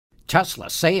Tesla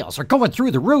sales are going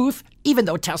through the roof, even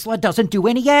though Tesla doesn't do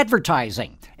any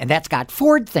advertising. And that's got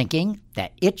Ford thinking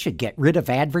that it should get rid of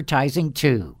advertising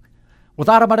too. With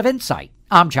Automotive Insight,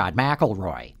 I'm John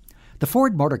McElroy. The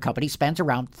Ford Motor Company spends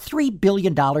around $3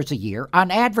 billion a year on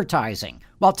advertising,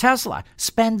 while Tesla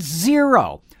spends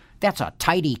zero. That's a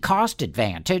tidy cost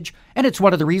advantage, and it's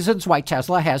one of the reasons why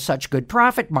Tesla has such good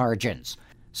profit margins.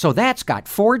 So that's got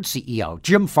Ford CEO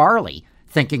Jim Farley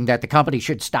thinking that the company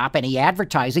should stop any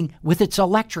advertising with its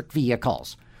electric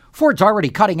vehicles. Ford's already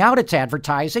cutting out its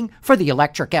advertising for the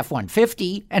electric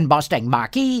F-150 and Mustang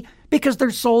Mach-E because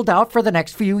they're sold out for the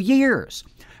next few years.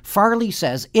 Farley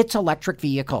says its electric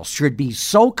vehicles should be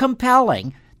so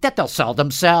compelling that they'll sell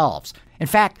themselves. In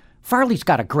fact, Farley's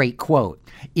got a great quote.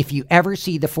 "If you ever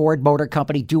see the Ford Motor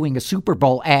Company doing a Super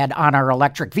Bowl ad on our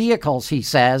electric vehicles," he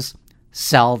says,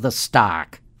 "sell the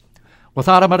stock." With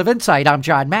Automotive Insight, I'm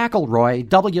John McElroy,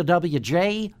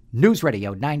 WWJ News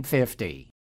Radio 950.